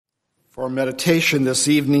For our meditation this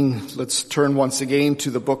evening, let's turn once again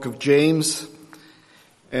to the book of James,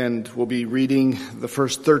 and we'll be reading the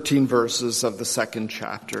first 13 verses of the second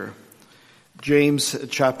chapter. James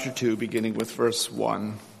chapter 2, beginning with verse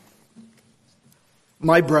 1.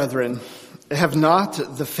 My brethren, have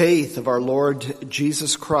not the faith of our Lord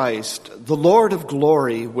Jesus Christ, the Lord of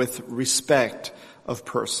glory, with respect of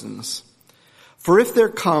persons. For if there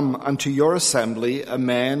come unto your assembly a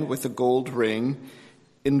man with a gold ring,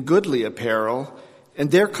 in goodly apparel,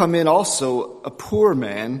 and there come in also a poor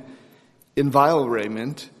man in vile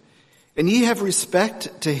raiment, and ye have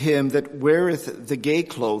respect to him that weareth the gay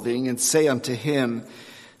clothing, and say unto him,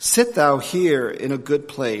 Sit thou here in a good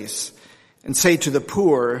place, and say to the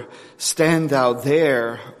poor, Stand thou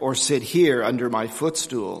there, or sit here under my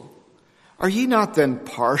footstool. Are ye not then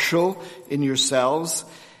partial in yourselves,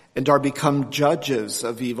 and are become judges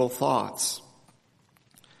of evil thoughts?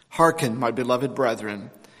 Hearken, my beloved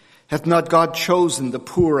brethren, hath not God chosen the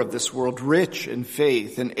poor of this world rich in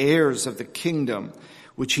faith and heirs of the kingdom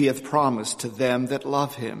which he hath promised to them that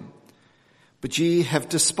love him? But ye have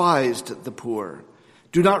despised the poor.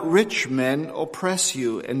 Do not rich men oppress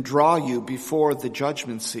you and draw you before the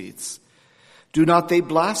judgment seats? Do not they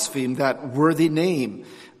blaspheme that worthy name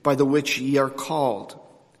by the which ye are called?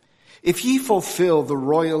 If ye fulfill the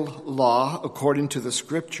royal law according to the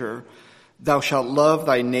scripture, Thou shalt love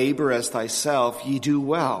thy neighbor as thyself, ye do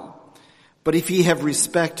well. But if ye have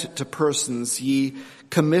respect to persons, ye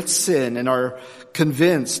commit sin and are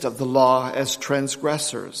convinced of the law as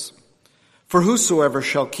transgressors. For whosoever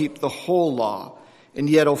shall keep the whole law and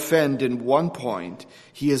yet offend in one point,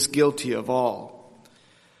 he is guilty of all.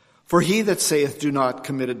 For he that saith, Do not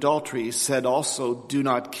commit adultery, said also, Do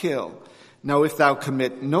not kill. Now if thou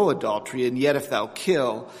commit no adultery, and yet if thou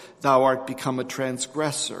kill, thou art become a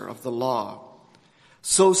transgressor of the law.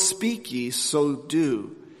 So speak ye, so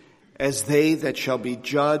do, as they that shall be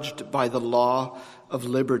judged by the law of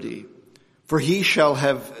liberty. For he shall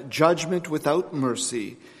have judgment without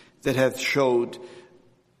mercy that hath showed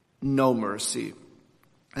no mercy.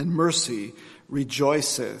 And mercy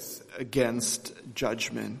rejoiceth against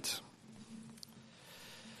judgment.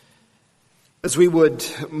 As we would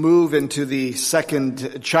move into the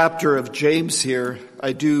second chapter of James here,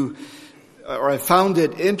 I found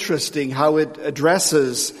it interesting how it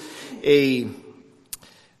addresses a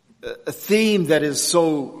theme that is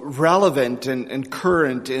so relevant and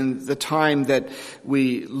current in the time that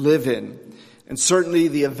we live in. And certainly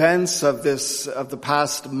the events of the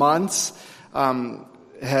past months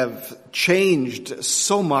have changed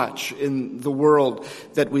so much in the world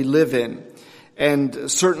that we live in.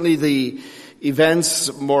 And certainly the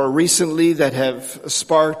events more recently that have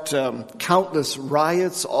sparked countless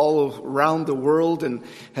riots all around the world and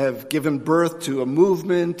have given birth to a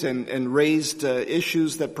movement and raised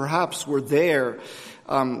issues that perhaps were there,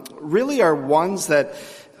 really are ones that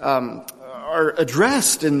are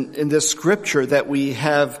addressed in this scripture that we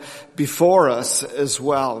have before us as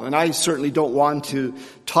well. And I certainly don't want to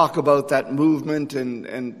talk about that movement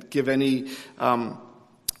and give any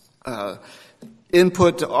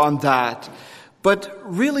input on that. But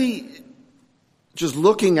really, just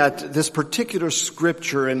looking at this particular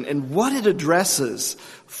scripture and what it addresses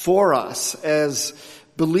for us as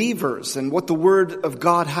believers and what the Word of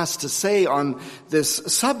God has to say on this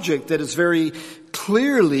subject that is very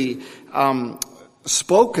clearly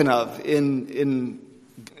spoken of in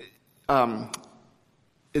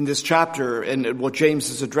this chapter and what James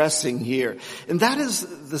is addressing here. And that is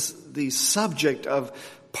the subject of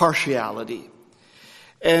partiality.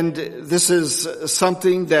 And this is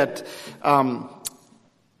something that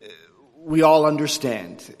we all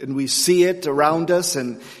understand, and we see it around us,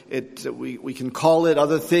 and we can call it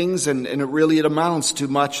other things, and it really amounts to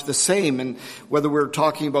much the same. And whether we're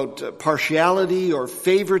talking about partiality or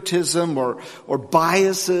favoritism or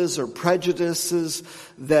biases or prejudices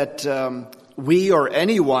that we or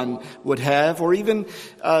anyone would have, or even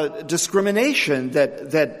discrimination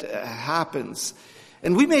that happens.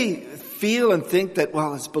 And we may feel and think that,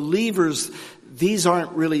 well, as believers, these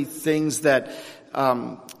aren't really things that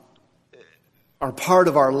are part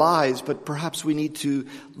of our lives, but perhaps we need to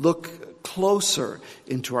look closer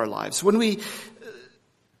into our lives. When we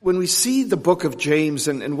see the book of James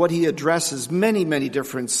and what he addresses, many, many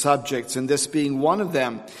different subjects, and this being one of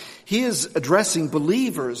them, he is addressing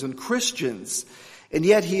believers and Christians. And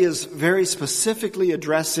yet he is very specifically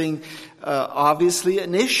addressing, obviously,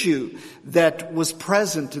 an issue that was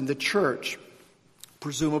present in the church.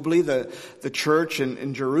 Presumably the church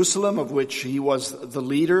in Jerusalem, of which he was the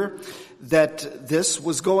leader, that this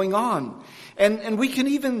was going on. And we can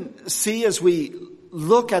even see as we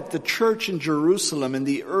look at the church in Jerusalem and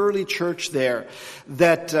the early church there,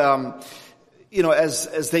 that,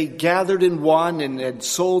 as they gathered in one and had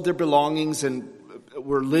sold their belongings and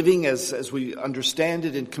were living as we understand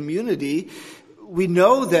it in community, we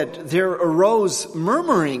know that there arose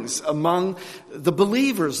murmurings among the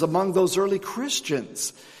believers, among those early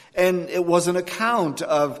Christians. And it was an account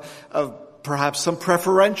of perhaps some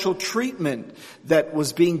preferential treatment that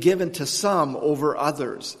was being given to some over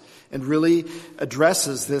others, and really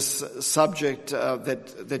addresses this subject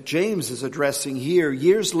that James is addressing here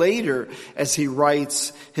years later as he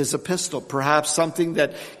writes his epistle. Perhaps something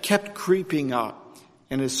that kept creeping up,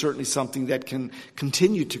 and is certainly something that can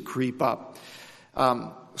continue to creep up.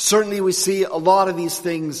 Certainly we see a lot of these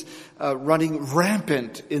things running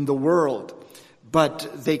rampant in the world,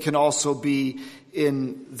 but they can also be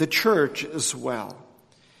in the church as well.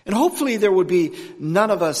 And hopefully there would be none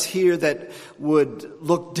of us here that would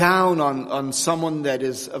look down on someone that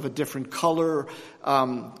is of a different color,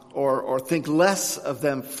 or think less of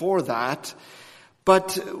them for that.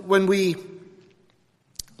 But when we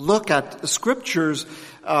look at the scriptures,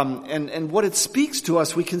 and what it speaks to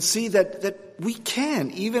us, we can see that we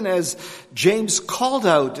can, even as James called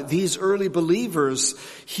out these early believers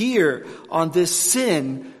here on this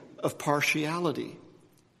sin of partiality.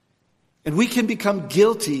 And we can become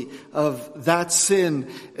guilty of that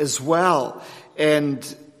sin as well. And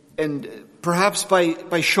perhaps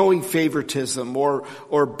by showing favoritism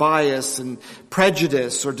or bias and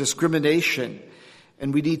prejudice or discrimination.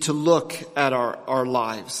 And we need to look at our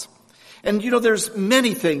lives. And there's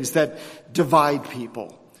many things that divide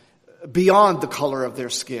people beyond the color of their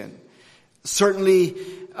skin. Certainly,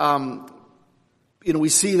 we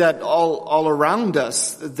see that all around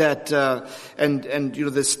us, that, and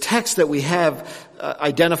this text that we have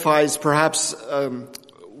identifies perhaps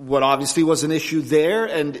what obviously was an issue there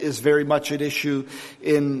and is very much an issue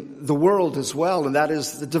in the world as well. And that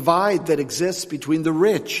is the divide that exists between the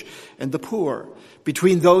rich and the poor,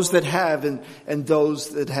 between those that have and those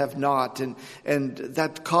that have not. And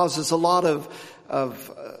that causes a lot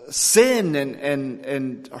of sin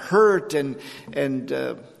and hurt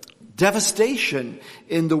and devastation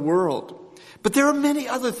in the world. But there are many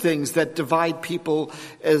other things that divide people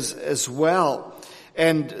as well.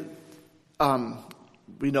 And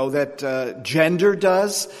we know that gender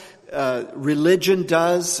does, religion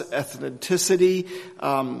does, ethnicity,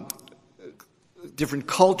 different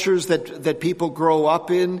cultures that people grow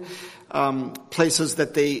up in, places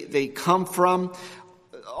that they come from.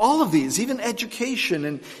 All of these, even education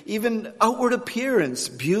and even outward appearance,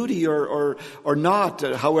 beauty or not,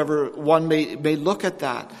 however one may look at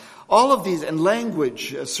that. All of these, and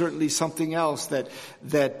language, certainly something else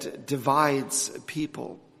that divides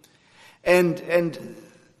people. And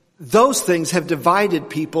those things have divided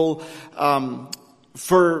people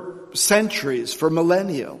for centuries, for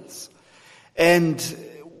millennials. And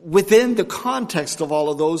within the context of all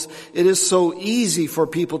of those, it is so easy for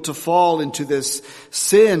people to fall into this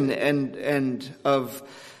sin and of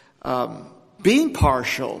being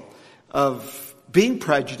partial, of being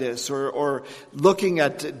prejudiced, or looking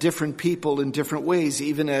at different people in different ways,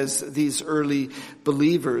 even as these early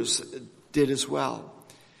believers did as well.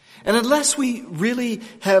 And unless we really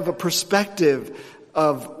have a perspective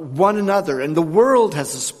of one another, and the world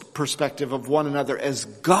has a perspective of one another as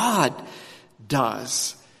God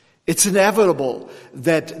does, it's inevitable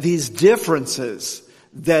that these differences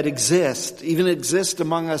that even exist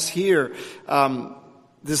among us here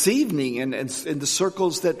this evening and in the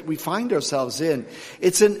circles that we find ourselves in,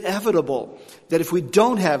 it's inevitable that if we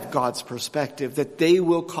don't have God's perspective, that they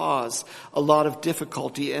will cause a lot of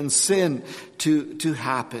difficulty and sin to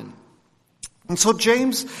happen. And so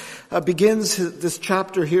James begins this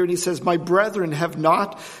chapter here and he says, "My brethren, have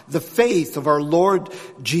not the faith of our Lord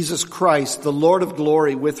Jesus Christ, the Lord of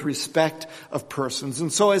glory, with respect of persons."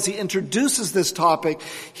 And so as he introduces this topic,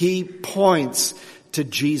 he points to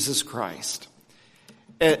Jesus Christ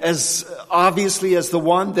as obviously as the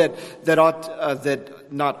one that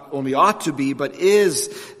not only ought to be, but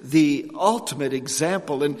is the ultimate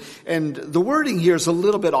example. And the wording here is a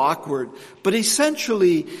little bit awkward, but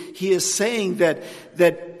essentially he is saying that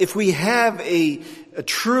if we have a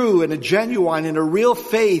true and a genuine and a real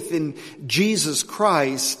faith in Jesus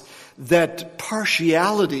Christ, that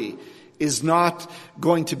partiality is not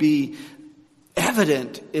going to be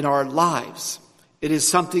evident in our lives. It is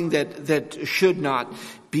something that should not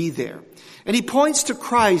be there. And he points to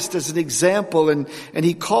Christ as an example, and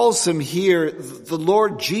he calls him here the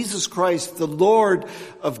Lord Jesus Christ, the Lord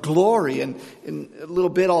of glory. And in a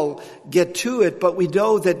little bit I'll get to it, but we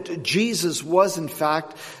know that Jesus was in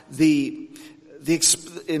fact the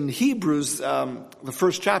in Hebrews, the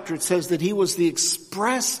first chapter, it says that he was the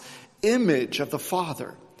express image of the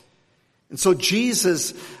Father. And so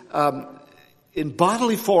Jesus, in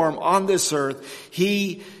bodily form on this earth,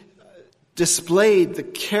 he displayed the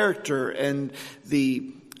character and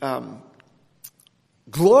the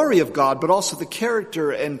glory of God, but also the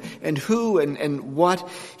character and who and what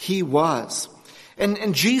he was.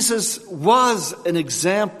 And Jesus was an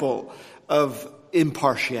example of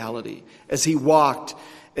impartiality as he walked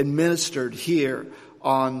and ministered here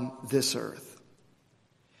on this earth.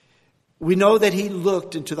 We know that he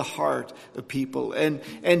looked into the heart of people and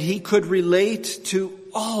he could relate to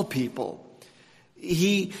all people.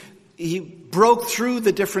 He broke through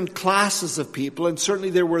the different classes of people, and certainly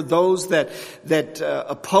there were those that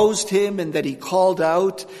opposed him and that he called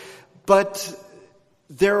out, but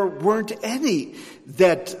there weren't any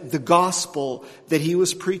that the gospel that he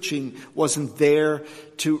was preaching wasn't there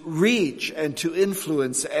to reach and to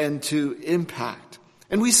influence and to impact.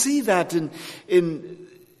 And we see that in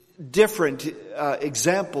different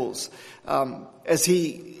examples as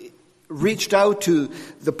he reached out to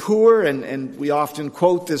the poor, and we often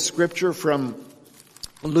quote this scripture from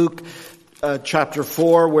Luke chapter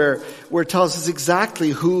 4 where it tells us exactly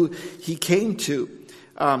who he came to.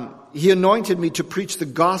 He anointed me to preach the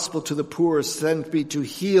gospel to the poor, sent me to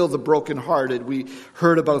heal the brokenhearted. We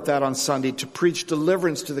heard about that on Sunday. To preach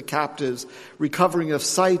deliverance to the captives, recovering of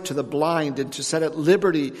sight to the blind, and to set at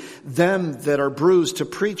liberty them that are bruised, to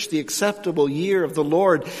preach the acceptable year of the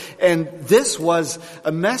Lord. And this was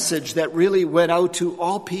a message that really went out to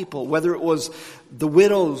all people, whether it was the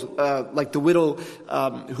widows, like the widow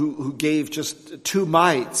who gave just 2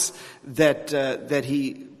 mites that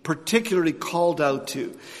he particularly called out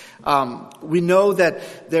to. We know that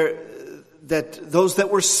those that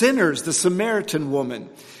were sinners, the Samaritan woman,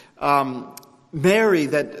 Mary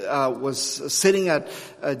that was sitting at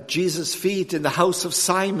Jesus' feet in the house of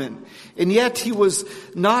Simon, and yet he was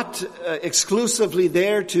not exclusively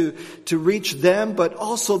there to reach them, but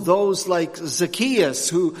also those like Zacchaeus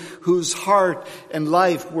whose heart and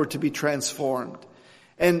life were to be transformed,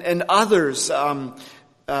 and others.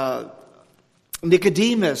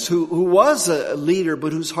 Nicodemus, who was a leader,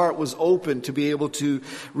 but whose heart was open to be able to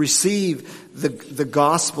receive the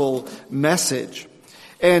gospel message.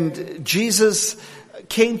 And Jesus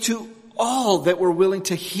came to all that were willing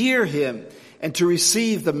to hear him and to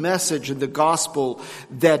receive the message and the gospel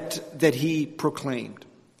that he proclaimed.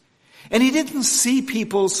 And he didn't see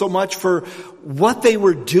people so much for what they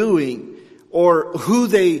were doing or who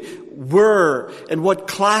they were and what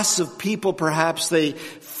class of people perhaps they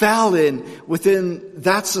fell in within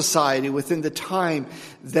that society, within the time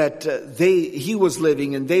that he was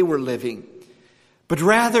living and they were living. But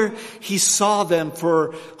rather, he saw them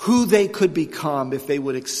for who they could become if they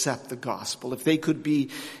would accept the gospel, if they could be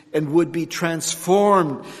and would be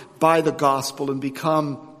transformed by the gospel and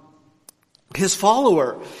become his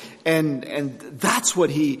follower. And that's what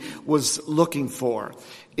he was looking for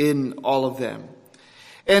in all of them.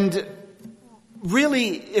 And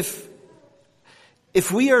really, if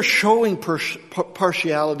we are showing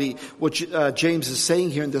partiality, which James is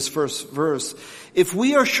saying here in this first verse, if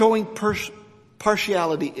we are showing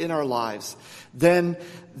partiality in our lives, then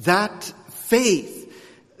that faith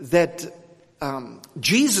that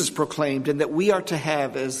Jesus proclaimed and that we are to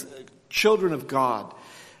have as children of God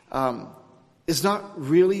is not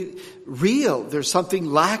really real. There's something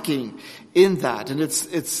lacking in that, and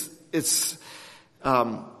it's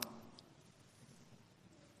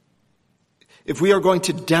if we are going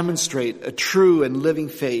to demonstrate a true and living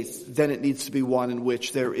faith, then it needs to be one in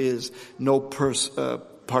which there is no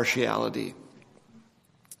partiality.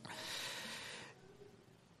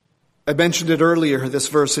 I mentioned it earlier, this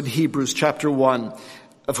verse in Hebrews chapter 1,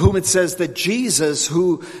 of whom it says that Jesus,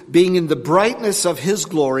 who being in the brightness of his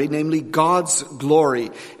glory, namely God's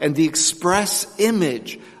glory, and the express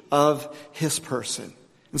image of his person.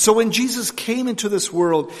 And so when Jesus came into this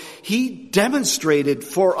world, he demonstrated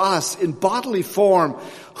for us in bodily form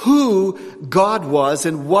who God was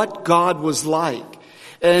and what God was like.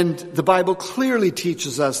 And the Bible clearly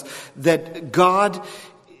teaches us that God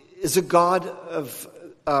is a God of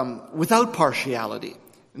without partiality.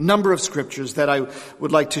 A number of scriptures that I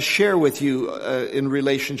would like to share with you in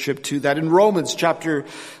relationship to that. In Romans chapter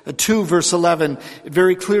 2 verse 11, it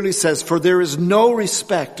very clearly says, "For there is no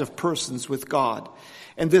respect of persons with God."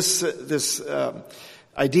 And this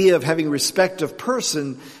idea of having respect of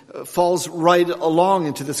person falls right along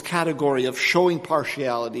into this category of showing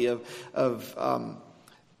partiality, of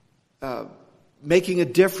making a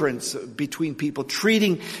difference between people,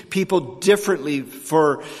 treating people differently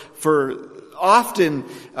for often,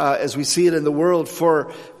 as we see it in the world,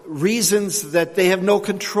 for reasons that they have no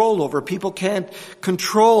control over. People can't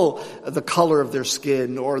control the color of their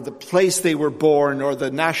skin or the place they were born or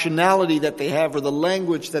the nationality that they have or the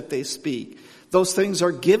language that they speak. Those things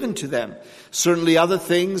are given to them. Certainly other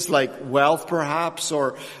things like wealth perhaps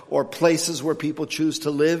or places where people choose to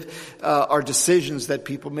live are decisions that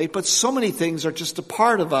people make. But so many things are just a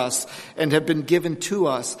part of us and have been given to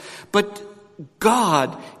us. But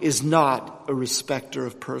God is not a respecter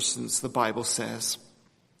of persons, the Bible says.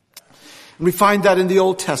 And we find that in the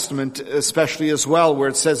Old Testament especially as well, where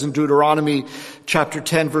it says in Deuteronomy chapter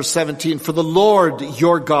 10 verse 17, "For the Lord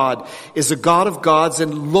your God is a God of gods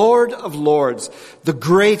and Lord of lords, the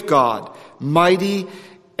great God, mighty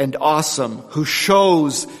and awesome, who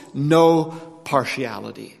shows no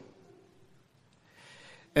partiality."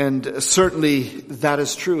 And certainly that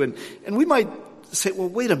is true. And we might say, well,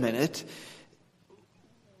 wait a minute.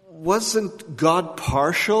 Wasn't God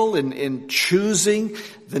partial in choosing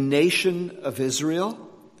the nation of Israel?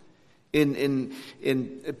 In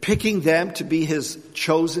picking them to be his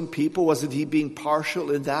chosen people? Wasn't he being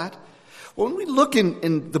partial in that? Well, when we look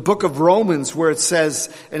in the book of Romans where it says,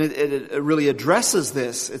 and it really addresses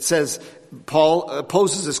this, it says, Paul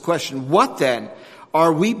poses this question, what then?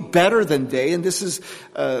 Are we better than they? And this is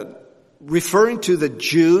referring to the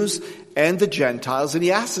Jews and the Gentiles. And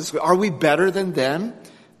he asks us, are we better than them?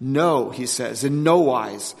 No, he says, in no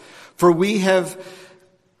wise. For we have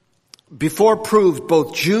before proved,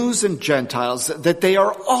 both Jews and Gentiles, that they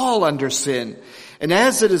are all under sin. And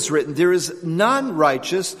as it is written, there is none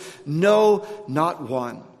righteous, no, not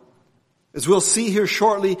one. As we'll see here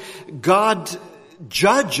shortly, God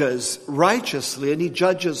judges righteously, and he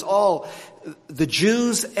judges all, the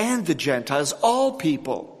Jews and the Gentiles, all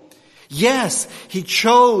people. Yes, he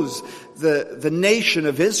chose the nation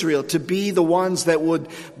of Israel to be the ones that would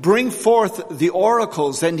bring forth the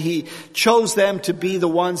oracles, and he chose them to be the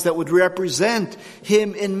ones that would represent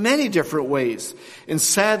him in many different ways. And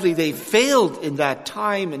sadly, they failed in that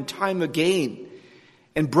time and time again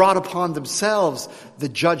and brought upon themselves the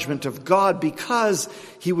judgment of God because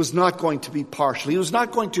he was not going to be partial. He was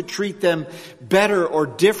not going to treat them better or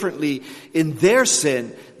differently in their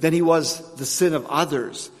sin than he was the sin of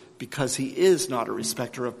others, because he is not a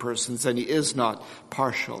respecter of persons and he is not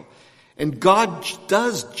partial. And God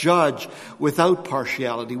does judge without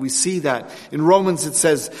partiality. We see that. In Romans it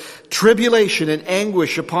says, tribulation and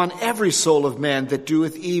anguish upon every soul of man that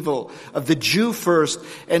doeth evil, of the Jew first,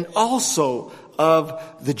 and also of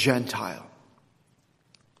the Gentile.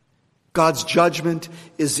 God's judgment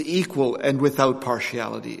is equal and without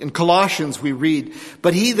partiality. In Colossians we read,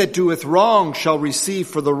 but he that doeth wrong shall receive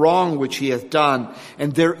for the wrong which he hath done,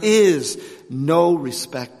 and there is no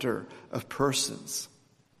respecter of persons.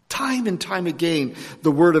 Time and time again,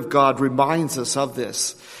 the Word of God reminds us of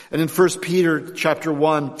this. And in 1 Peter chapter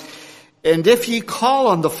 1, and if ye call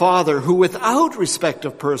on the Father, who without respect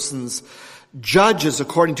of persons judges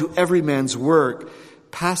according to every man's work,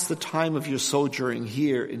 pass the time of your sojourning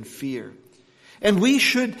here in fear. And we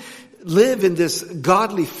should live in this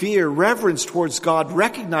godly fear, reverence towards God,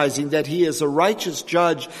 recognizing that he is a righteous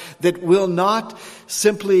judge that will not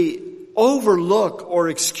simply overlook or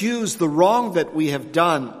excuse the wrong that we have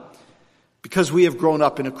done because we have grown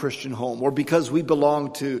up in a Christian home, or because we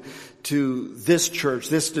belong to this church,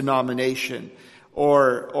 this denomination,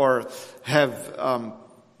 or have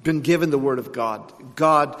been given the Word of God.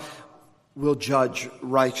 God will judge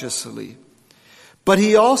righteously. But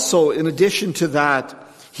he also, in addition to that,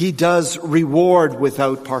 he does reward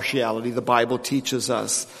without partiality, the Bible teaches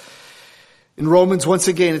us. In Romans, once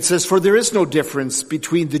again, it says, for there is no difference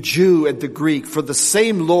between the Jew and the Greek, for the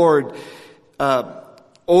same Lord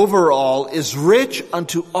over all is rich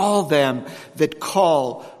unto all them that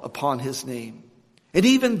call upon his name. And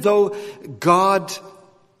even though God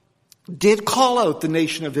did call out the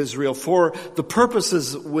nation of Israel for the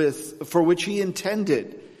purposes for which he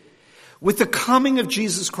intended, with the coming of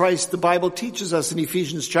Jesus Christ, the Bible teaches us in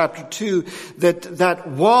Ephesians chapter 2 that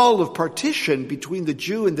wall of partition between the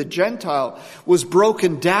Jew and the Gentile was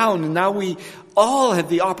broken down, and now we all have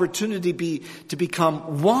the opportunity to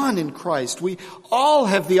become one in Christ. We all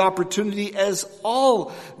have the opportunity, as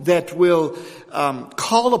all that will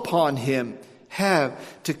call upon him have,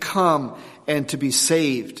 to come and to be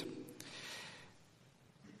saved.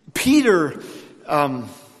 Peter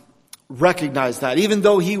recognized that, even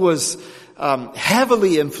though he was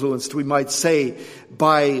heavily influenced, we might say,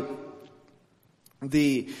 by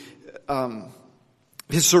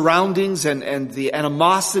his surroundings and the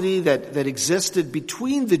animosity that existed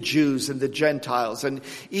between the Jews and the Gentiles, and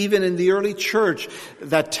even in the early church,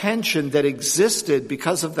 that tension that existed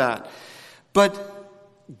because of that.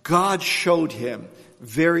 But God showed him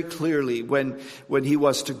very clearly when he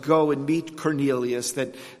was to go and meet Cornelius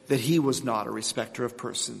that he was not a respecter of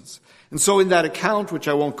persons. And so in that account, which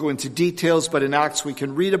I won't go into details, but in Acts we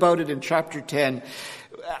can read about it in chapter 10,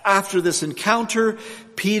 after this encounter,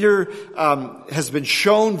 Peter has been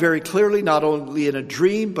shown very clearly, not only in a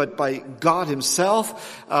dream, but by God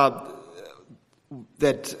himself,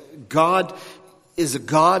 that God is a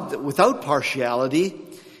God without partiality,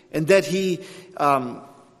 and that he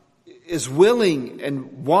is willing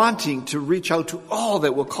and wanting to reach out to all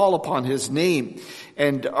that will call upon his name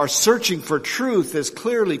and are searching for truth, as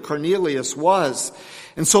clearly Cornelius was.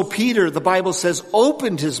 And so Peter, the Bible says,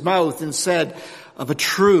 opened his mouth and said, "Of a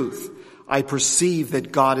truth, I perceive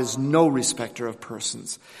that God is no respecter of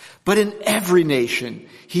persons. But in every nation,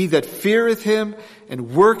 he that feareth him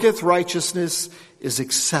and worketh righteousness is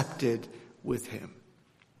accepted with him."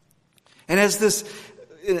 And as this,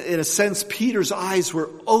 in a sense, Peter's eyes were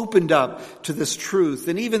opened up to this truth.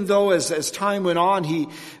 And even though as time went on, he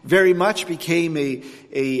very much became a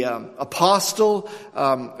apostle,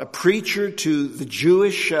 a preacher to the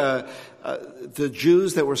Jews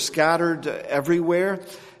that were scattered everywhere,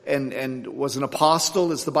 and was an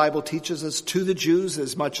apostle, as the Bible teaches us, to the Jews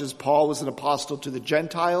as much as Paul was an apostle to the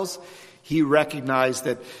Gentiles, he recognized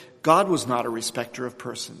that God was not a respecter of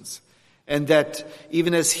persons. And that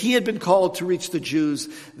even as he had been called to reach the Jews,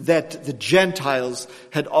 that the Gentiles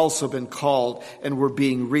had also been called and were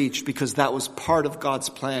being reached, because that was part of God's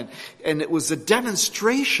plan. And it was a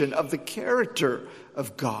demonstration of the character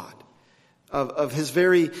of God, of his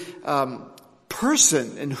very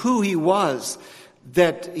person and who he was,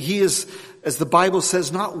 that he is, as the Bible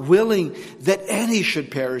says, not willing that any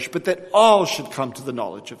should perish, but that all should come to the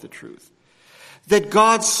knowledge of the truth. That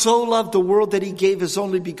God so loved the world that he gave his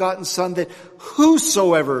only begotten Son, that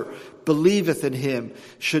whosoever believeth in him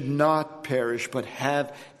should not perish, but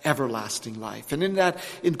have everlasting life. And in that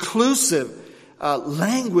inclusive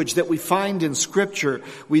language that we find in Scripture,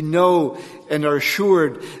 we know and are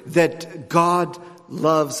assured that God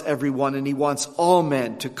loves everyone, and he wants all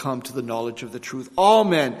men to come to the knowledge of the truth, all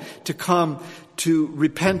men to come to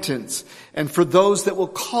repentance. And for those that will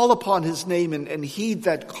call upon his name and heed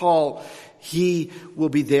that call, he will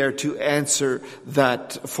be there to answer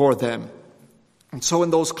that for them. And so in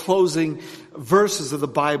those closing verses of the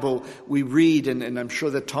Bible, we read, and I'm sure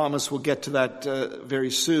that Thomas will get to that very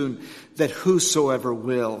soon, that whosoever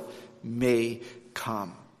will may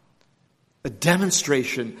come. A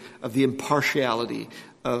demonstration of the impartiality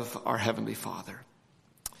of our Heavenly Father.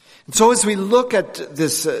 And so as we look at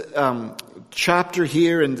this chapter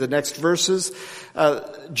here in the next verses,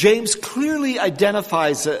 James clearly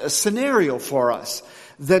identifies a scenario for us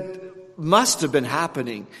that must have been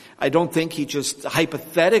happening. I don't think he just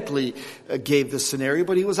hypothetically gave the scenario,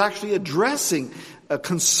 but he was actually addressing a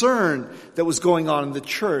concern that was going on in the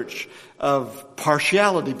church of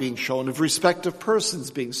partiality being shown, of respect of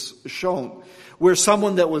persons being shown, where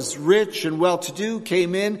someone that was rich and well-to-do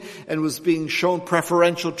came in and was being shown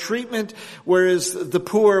preferential treatment, whereas the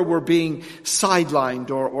poor were being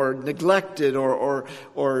sidelined or neglected or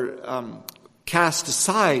cast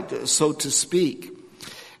aside, so to speak.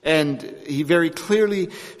 And he very clearly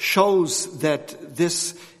shows that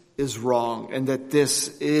this is wrong and that this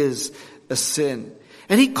is a sin.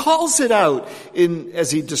 And he calls it out as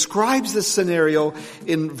he describes this scenario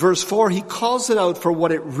in verse 4, he calls it out for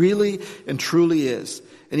what it really and truly is.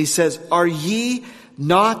 And he says, "Are ye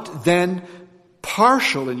not then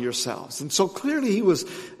partial in yourselves?" And so clearly he was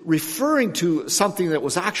referring to something that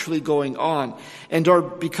was actually going on, and are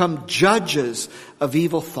become judges of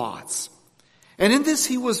evil thoughts. And in this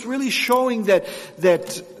he was really showing that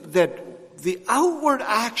the outward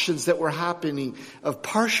actions that were happening of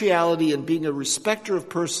partiality and being a respecter of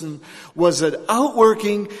person was an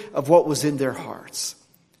outworking of what was in their hearts.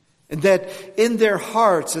 And that in their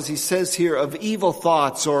hearts, as he says here, of evil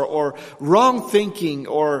thoughts or wrong thinking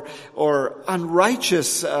or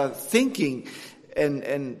unrighteous thinking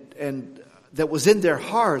and that was in their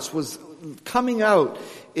hearts was coming out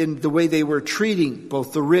in the way they were treating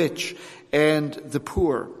both the rich and the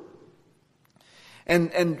poor.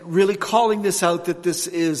 And really calling this out, that this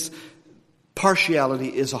is, partiality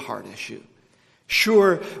is a hard issue.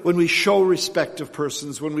 Sure, when we show respect of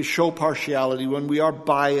persons, when we show partiality, when we are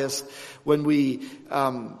biased, when we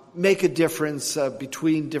make a difference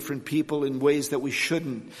between different people in ways that we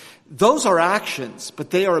shouldn't, those are actions,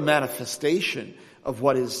 but they are a manifestation of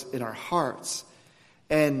what is in our hearts.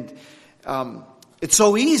 And it's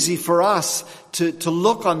so easy for us to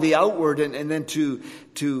look on the outward and then to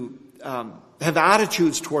have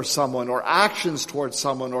attitudes towards someone or actions towards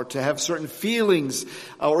someone, or to have certain feelings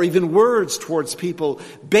or even words towards people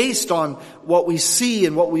based on what we see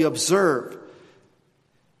and what we observe,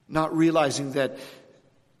 not realizing that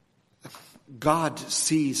God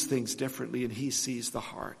sees things differently and he sees the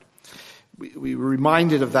heart. We were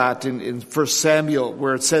reminded of that in 1 Samuel,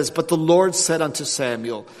 where it says, "But the Lord said unto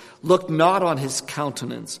Samuel, look not on his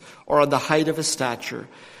countenance or on the height of his stature,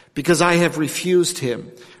 because I have refused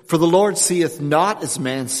him. For the Lord seeth not as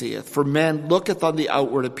man seeth, for man looketh on the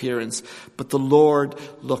outward appearance, but the Lord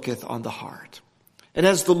looketh on the heart." And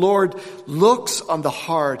as the Lord looks on the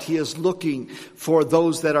heart, he is looking for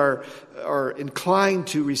those that are inclined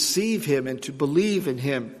to receive him and to believe in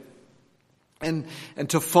him and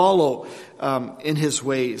to follow in his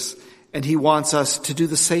ways. And he wants us to do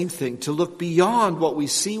the same thing, to look beyond what we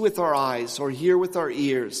see with our eyes or hear with our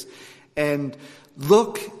ears, and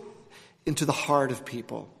look into the heart of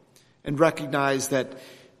people and recognize that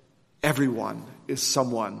everyone is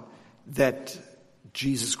someone that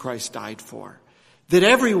Jesus Christ died for. That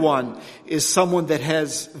everyone is someone that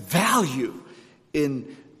has value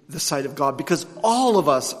in the sight of God, because all of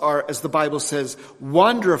us are, as the Bible says,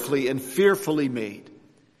 wonderfully and fearfully made.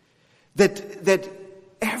 That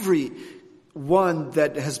every one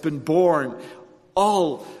that has been born,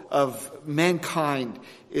 all of mankind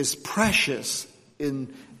is precious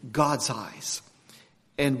in God's eyes.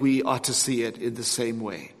 And we ought to see it in the same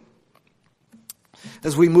way.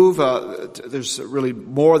 As we move, there's really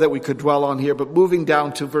more that we could dwell on here, but moving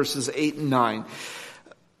down to verses 8 and 9,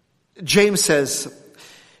 James says,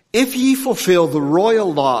 "If ye fulfill the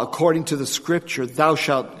royal law according to the scripture, thou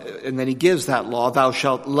shalt," and then he gives that law, "thou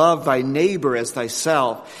shalt love thy neighbor as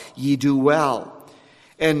thyself, ye do well."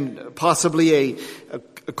 And possibly a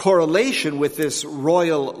correlation with this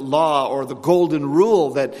royal law, or the golden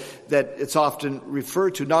rule that it's often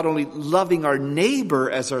referred to, not only loving our neighbor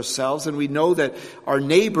as ourselves, and we know that our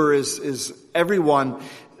neighbor is everyone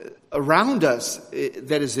around us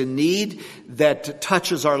that is in need, that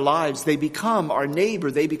touches our lives. They become our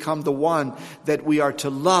neighbor. They become the one that we are to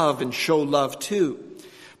love and show love to.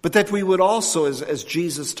 But that we would also, as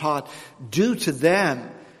Jesus taught, do to them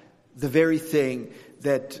the very thing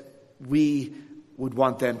that we would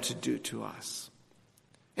want them to do to us.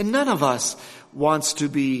 And none of us wants to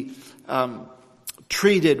be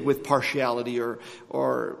treated with partiality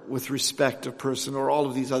or with respect of person, or all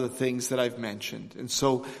of these other things that I've mentioned. And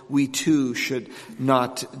so we too should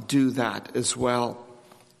not do that as well.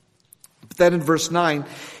 But then in verse 9,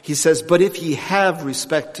 he says, "But if ye have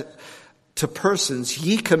respect to persons,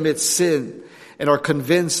 ye commit sin and are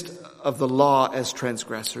convinced of the law as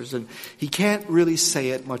transgressors." And he can't really say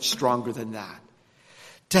it much stronger than that.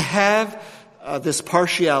 To have this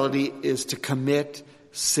partiality is to commit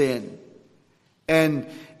sin. And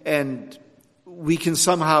we can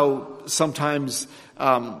sometimes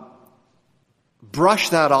brush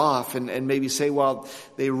that off and maybe say, well,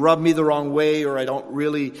 they rub me the wrong way, or I don't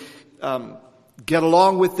really get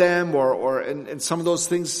along with them, and some of those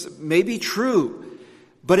things may be true.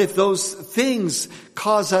 But if those things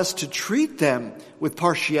cause us to treat them with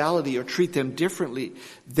partiality or treat them differently,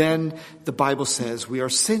 then the Bible says we are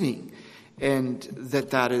sinning, and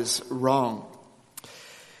that is wrong.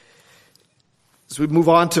 As we move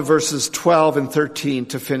on to verses 12 and 13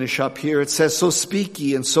 to finish up here, it says, "So speak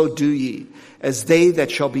ye, and so do ye, as they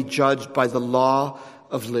that shall be judged by the law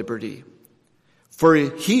of liberty. For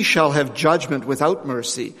he shall have judgment without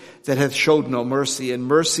mercy, that hath showed no mercy, and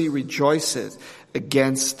mercy rejoiceth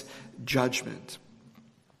against judgment."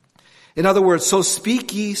 In other words, so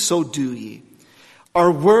speak ye, so do ye.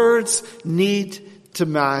 Our words need to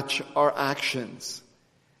match our actions.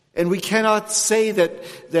 And we cannot say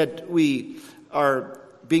that we are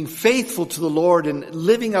being faithful to the Lord and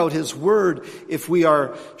living out his word if we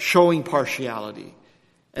are showing partiality.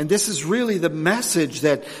 And this is really the message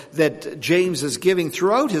that James is giving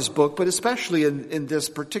throughout his book, but especially in this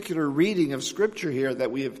particular reading of Scripture here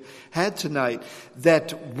that we have had tonight,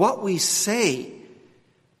 that what we say,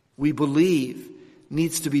 we believe,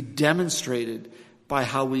 needs to be demonstrated by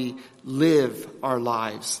how we live our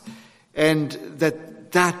lives. And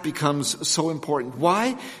that becomes so important.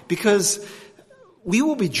 Why? Because we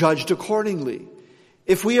will be judged accordingly.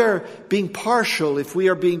 If we are being partial, if we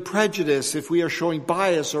are being prejudiced, if we are showing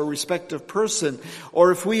bias or respect of person,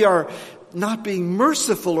 or if we are not being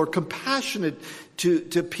merciful or compassionate to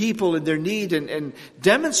people in their need and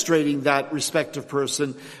demonstrating that respect of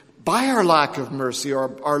person by our lack of mercy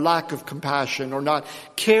or our lack of compassion or not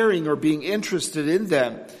caring or being interested in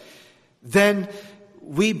them, then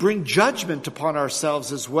we bring judgment upon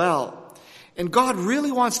ourselves as well. And God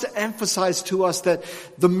really wants to emphasize to us that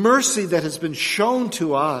the mercy that has been shown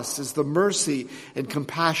to us is the mercy and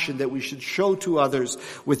compassion that we should show to others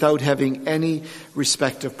without having any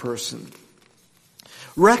respect of person.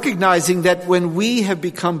 Recognizing that when we have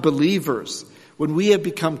become believers, when we have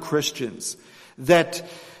become Christians, that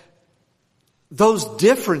those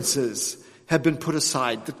differences have been put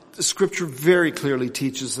aside. The Scripture very clearly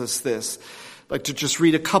teaches us this. I'd like to just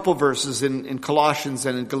read a couple verses in Colossians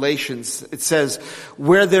and in Galatians. It says,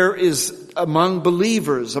 where there is among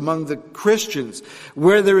believers, among the Christians,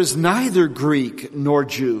 where there is neither Greek nor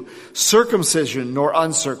Jew, circumcision nor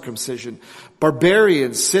uncircumcision,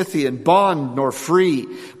 barbarian, Scythian, bond nor free,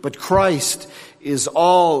 but Christ is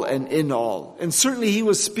all and in all. And certainly he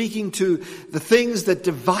was speaking to the things that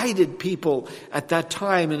divided people at that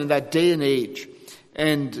time and in that day and age.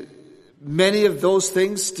 And many of those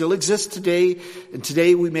things still exist today, and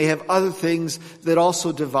today we may have other things that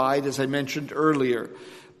also divide, as I mentioned earlier.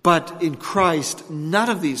 But in Christ, none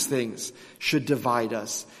of these things should divide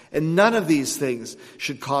us, and none of these things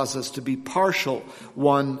should cause us to be partial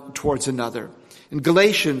one towards another. In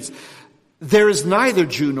Galatians, there is neither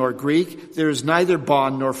Jew nor Greek, there is neither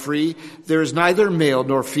bond nor free, there is neither male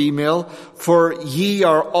nor female, for ye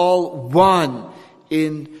are all one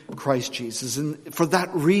in Christ Jesus. And for that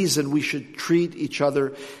reason, we should treat each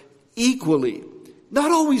other equally. Not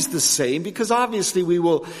always the same, because obviously we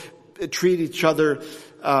will treat each other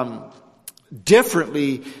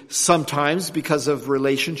differently sometimes because of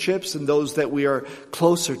relationships and those that we are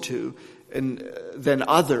closer to than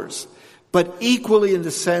others. But equally in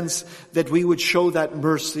the sense that we would show that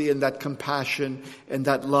mercy and that compassion and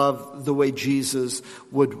that love the way Jesus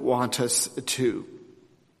would want us to.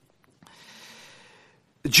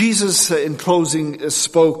 Jesus, in closing,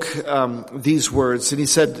 spoke these words, and he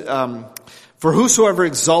said, for whosoever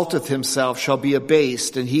exalteth himself shall be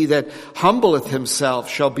abased, and he that humbleth himself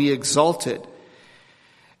shall be exalted.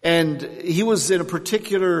 And he was in a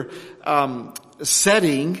particular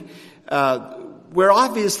setting where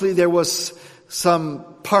obviously there was some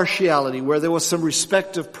partiality, where there was some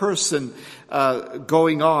respect of person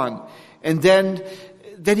going on. And then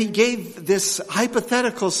he gave this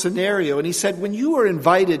hypothetical scenario, and he said, when you are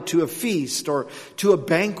invited to a feast or to a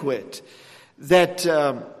banquet, that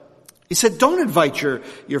he said, don't invite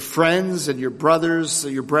your friends and your brothers,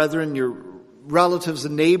 your brethren, your relatives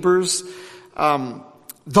and neighbors,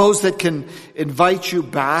 those that can invite you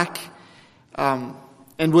back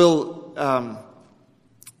and will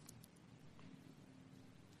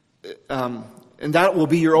and that will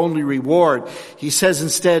be your only reward. He says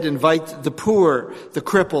instead, invite the poor, the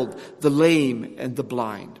crippled, the lame, and the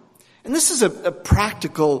blind. And this is a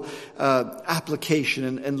practical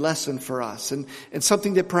application and lesson for us, and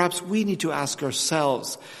something that perhaps we need to ask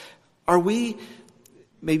ourselves. Are we,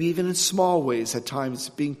 maybe even in small ways at times,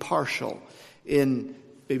 being partial in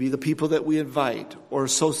maybe the people that we invite or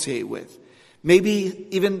associate with? Maybe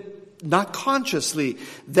even not consciously,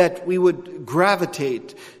 that we would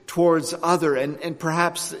gravitate towards other and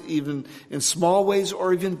perhaps even in small ways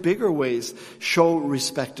or even bigger ways show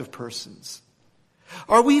respect of persons.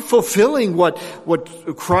 Are we fulfilling what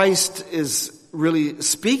Christ is really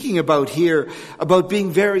speaking about here, about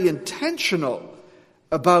being very intentional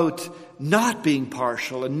about not being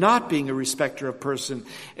partial and not being a respecter of person,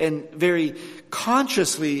 and very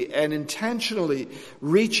consciously and intentionally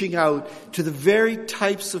reaching out to the very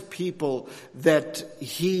types of people that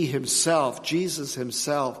he himself, Jesus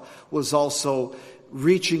himself, was also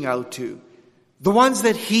reaching out to. The ones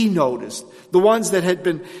that he noticed, the ones that had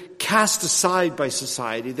been cast aside by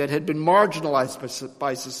society, that had been marginalized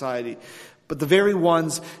by society, but the very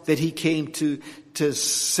ones that he came to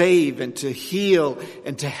save and to heal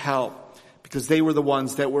and to help, because they were the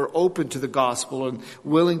ones that were open to the gospel and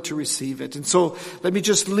willing to receive it. And so let me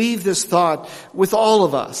just leave this thought with all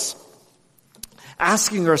of us,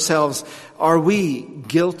 asking ourselves, are we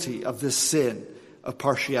guilty of this sin of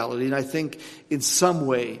partiality? And I think in some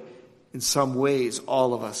ways,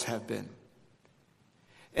 all of us have been.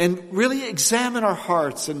 And really examine our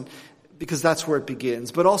hearts, and because that's where it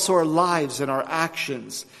begins, but also our lives and our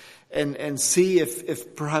actions, and see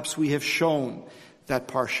if perhaps we have shown that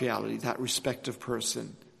partiality, that respect of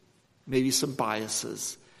person, maybe some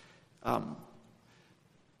biases, on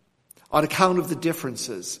account of the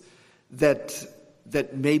differences that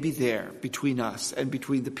may be there between us and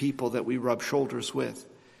between the people that we rub shoulders with,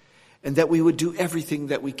 and that we would do everything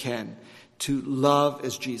that we can to love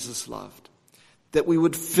as Jesus loved, that we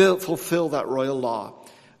would fulfill that royal law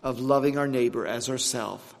of loving our neighbor as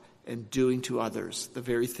ourselves and doing to others the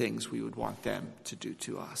very things we would want them to do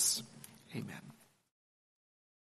to us. Amen.